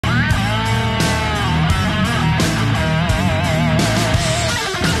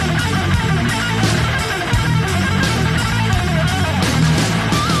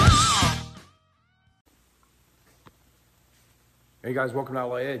Hey guys, welcome to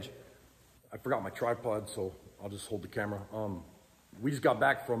Outlaw Edge. I forgot my tripod, so I'll just hold the camera. We just got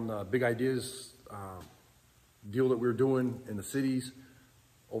back from the Big Ideas deal that we were doing in the cities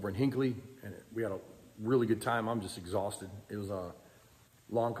over in Hinckley, and we had a really good time. I'm just exhausted. It was a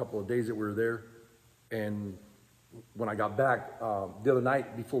long couple of days that we were there, and when I got back the other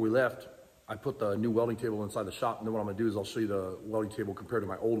night before we left, I put the new welding table inside the shop, and then what I'm gonna do is I'll show you the welding table compared to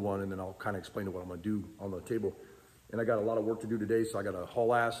my old one, and then I'll kind of explain to what I'm gonna do on the table. And I got a lot of work to do today, so I gotta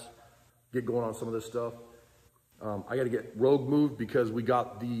haul ass, get going on some of this stuff. I gotta get Rogue moved because we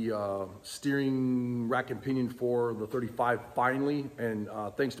got the steering rack and pinion for the 35 finally, and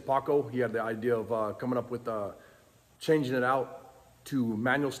thanks to Paco, he had the idea of coming up with changing it out to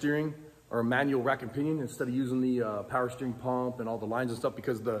manual steering or manual rack and pinion instead of using the power steering pump and all the lines and stuff,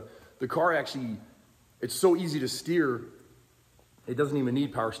 because the car actually, it's so easy to steer, it doesn't even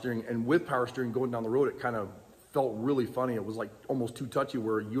need power steering. And with power steering going down the road, it kind of felt really funny. It was like almost too touchy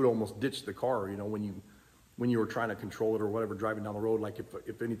where you'd almost ditch the car, you know, when you were trying to control it or whatever, driving down the road. Like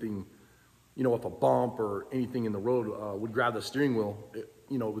if anything, you know, if a bump or anything in the road would grab the steering wheel, it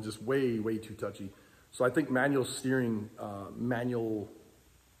was just way too touchy. So I think manual steering, manual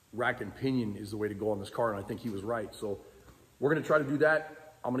rack and pinion is the way to go on this car, and I think he was right. So we're gonna try to do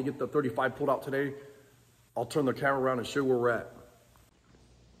that. I'm gonna get the 35 pulled out today. I'll turn the camera around and show you where we're at.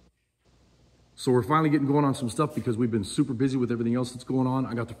 So we're finally getting going on some stuff because we've been super busy with everything else that's going on.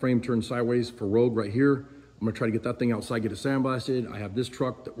 I got the frame turned sideways for Rogue right here. I'm gonna try to get that thing outside, get it sandblasted. I have this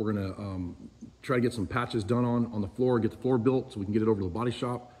truck that we're gonna try to get some patches done on the floor, get the floor built so we can get it over to the body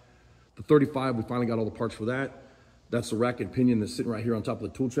shop. The 35, we finally got all the parts for that. That's the rack and pinion that's sitting right here on top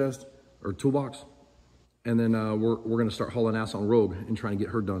of the tool chest or toolbox. And then we're gonna start hauling ass on Rogue and trying to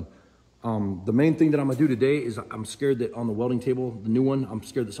get her done. The main thing that I'm gonna do today is I'm scared that on the welding table, the new one, I'm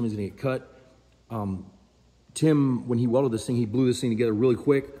scared that somebody's gonna get cut. Tim, when he welded this thing, he blew this thing together really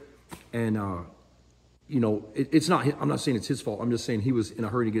quick, and you know, it's not, I'm not saying it's his fault. I'm just saying he was in a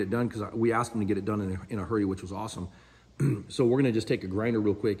hurry to get it done because we asked him to get it done in a hurry, which was awesome. So we're gonna just take a grinder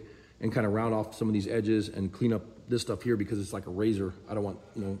real quick and kind of round off some of these edges and clean up this stuff here because it's like a razor. I don't want,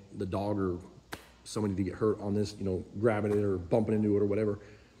 you know, the dog or somebody to get hurt on this, you know, grabbing it or bumping into it or whatever.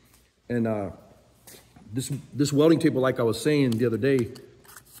 And this welding table, like I was saying the other day,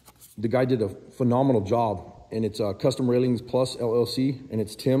 the guy did a phenomenal job, and it's Custom Railings Plus LLC, and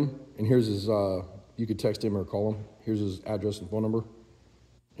it's Tim. And here's his, you could text him or call him. Here's his address and phone number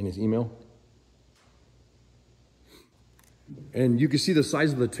and his email. And you can see the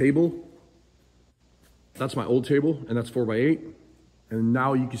size of the table. That's my old table, and that's 4x8. And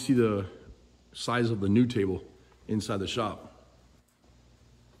now you can see the size of the new table inside the shop.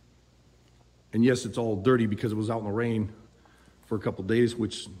 And yes, it's all dirty because it was out in the rain for a couple of days,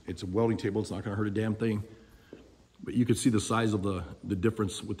 which it's a welding table. It's not gonna hurt a damn thing. But you could see the size of the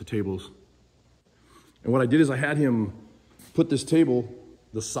difference with the tables. And what I did is I had him put this table,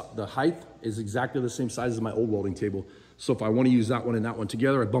 the height is exactly the same size as my old welding table. So if I want to use that one and that one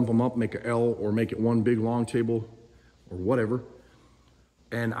together, I bump them up, make an L, or make it one big long table, or whatever.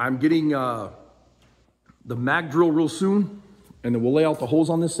 And I'm getting the mag drill real soon, and then we'll lay out the holes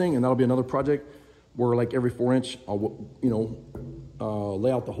on this thing, and that'll be another project where like every 4-inch, I'll, you know,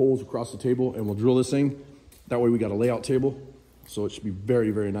 lay out the holes across the table, and we'll drill this thing. That way we got a layout table, so it should be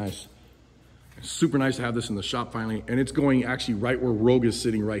very nice. It's super nice to have this in the shop finally, and it's going actually right where Rogue is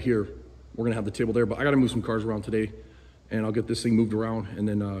sitting right here. We're gonna have the table there, but I gotta move some cars around today, and I'll get this thing moved around and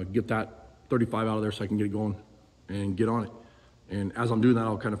then get that 35 out of there so I can get it going and get on it. And as I'm doing that,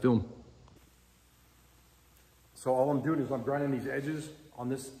 I'll kind of film. So all I'm doing is I'm grinding these edges. On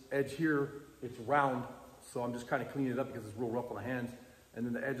this edge here, it's round, so I'm just kind of cleaning it up because it's real rough on the hands. And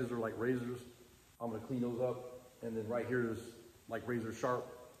then the edges are like razors. I'm gonna clean those up. And then right here is like razor sharp.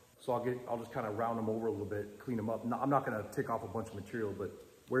 So I'll just kind of round them over a little bit, clean them up. I'm not gonna take off a bunch of material, but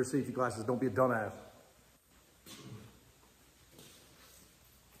wear safety glasses, don't be a dumbass.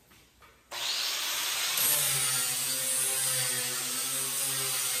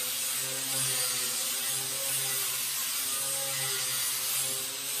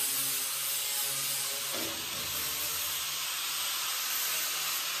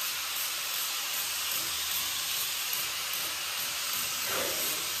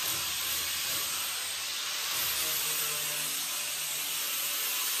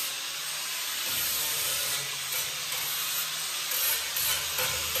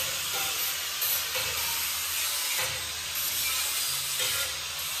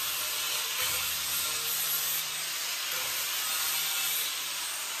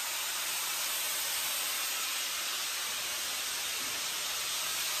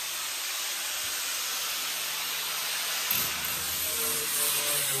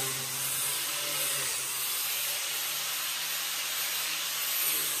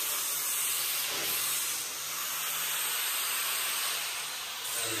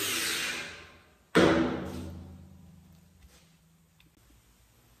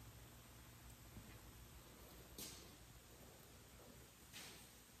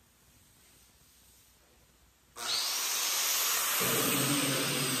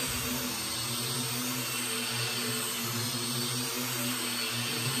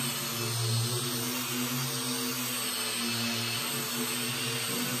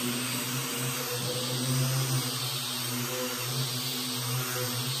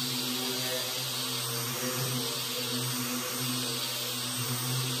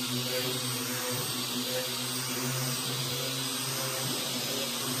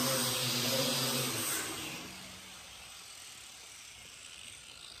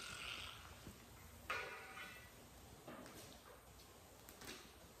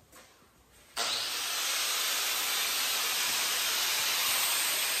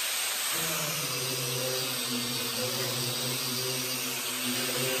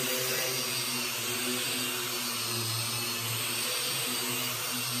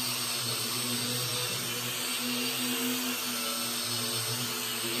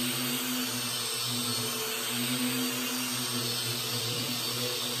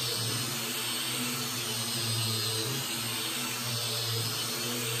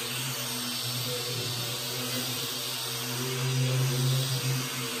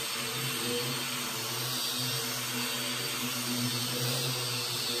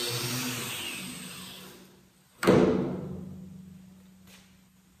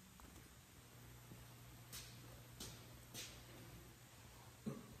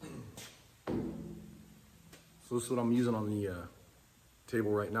 So this is what I'm using on the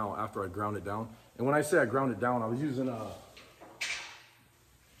table right now after I ground it down. And when I say I ground it down, I was using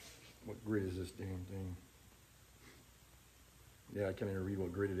what grit is this damn thing? Yeah, I can't even read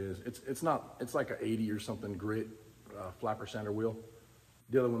what grit it is. It's like a 80 or something grit, flapper sander wheel.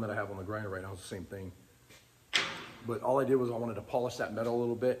 The other one that I have on the grinder right now is the same thing. But all I did was I wanted to polish that metal a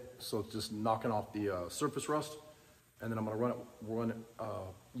little bit, so it's just knocking off the surface rust. And then I'm gonna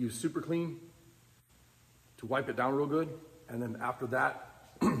use Super Clean to wipe it down real good. And then after that,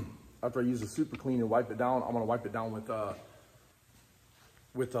 after I use the Super Clean and wipe it down, I'm gonna wipe it down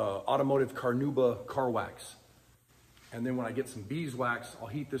with automotive Carnauba car wax. And then when I get some beeswax, I'll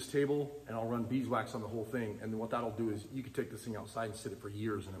heat this table and I'll run beeswax on the whole thing. And then what that'll do is you can take this thing outside and sit it for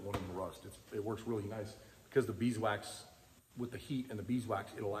years and it won't even rust. It works really nice because the beeswax, with the heat and the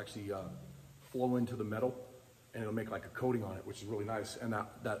beeswax, it'll actually flow into the metal and it'll make like a coating on it, which is really nice. And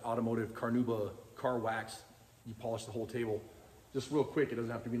that automotive Carnauba car wax, you polish the whole table just real quick. It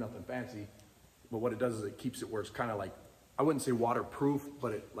doesn't have to be nothing fancy, but what it does is it keeps it where it's kind of like, I wouldn't say waterproof,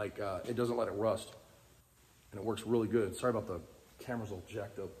 but it doesn't let it rust. And it works really good. Sorry about the camera's all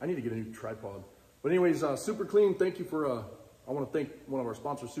jacked up. I need to get a new tripod. But anyways, Super Clean, thank you for, I want to thank one of our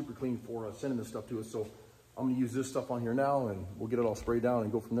sponsors, Super Clean, for sending this stuff to us. So I'm going to use this stuff on here now and we'll get it all sprayed down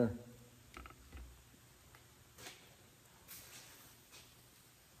and go from there.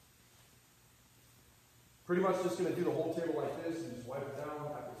 Pretty much just going to do the whole table like this and just wipe it down,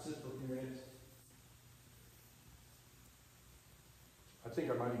 have it sit for a few minutes. I think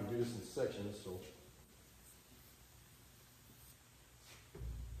I might even do this in sections, so.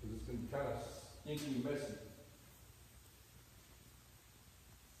 Because it's going to be kind of stinky and messy.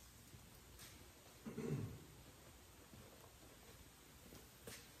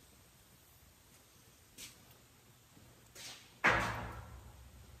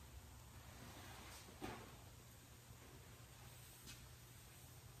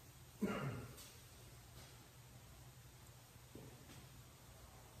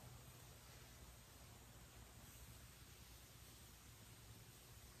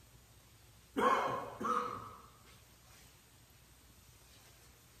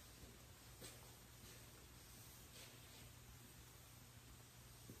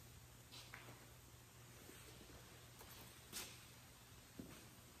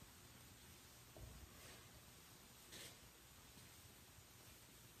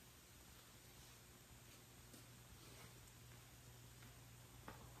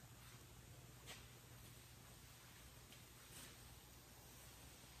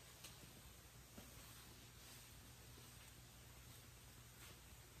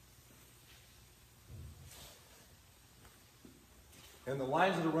 And the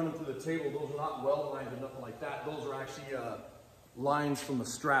lines that are running through the table, those are not weld lines or nothing like that. Those are actually lines from the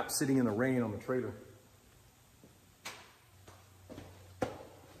strap sitting in the rain on the trailer.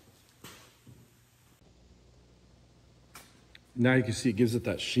 Now you can see it gives it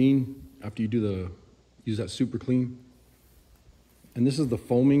that sheen after you use that Super Clean. And this is the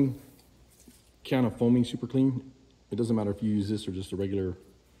foaming, can of foaming Super Clean. It doesn't matter if you use this or just a regular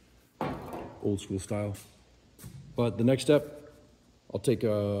old school style. But the next step, I'll take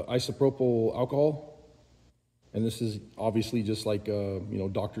isopropyl alcohol, and this is obviously just like you know,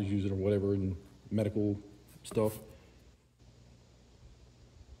 doctors use it or whatever in medical stuff.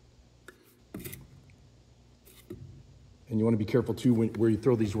 And you want to be careful too where you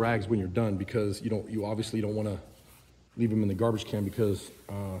throw these rags when you're done, because you obviously don't want to leave them in the garbage can because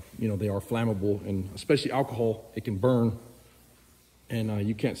you know, they are flammable, and especially alcohol, it can burn, and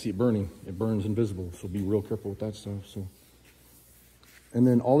you can't see it burning. It burns invisible, so be real careful with that stuff. So. And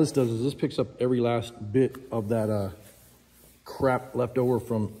then all this does is this picks up every last bit of that crap left over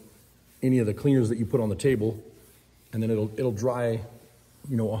from any of the cleaners that you put on the table. And then it'll dry,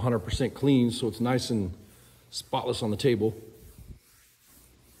 you know, 100% clean, so it's nice and spotless on the table.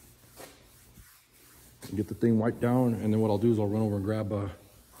 Get the thing wiped down, and then what I'll do is I'll run over and grab the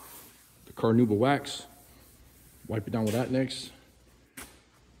Carnauba wax, wipe it down with that next.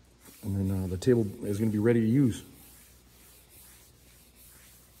 And then the table is gonna be ready to use.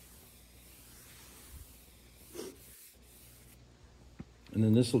 And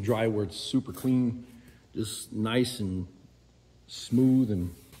then this will dry where it's super clean, just nice and smooth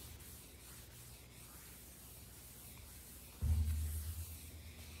and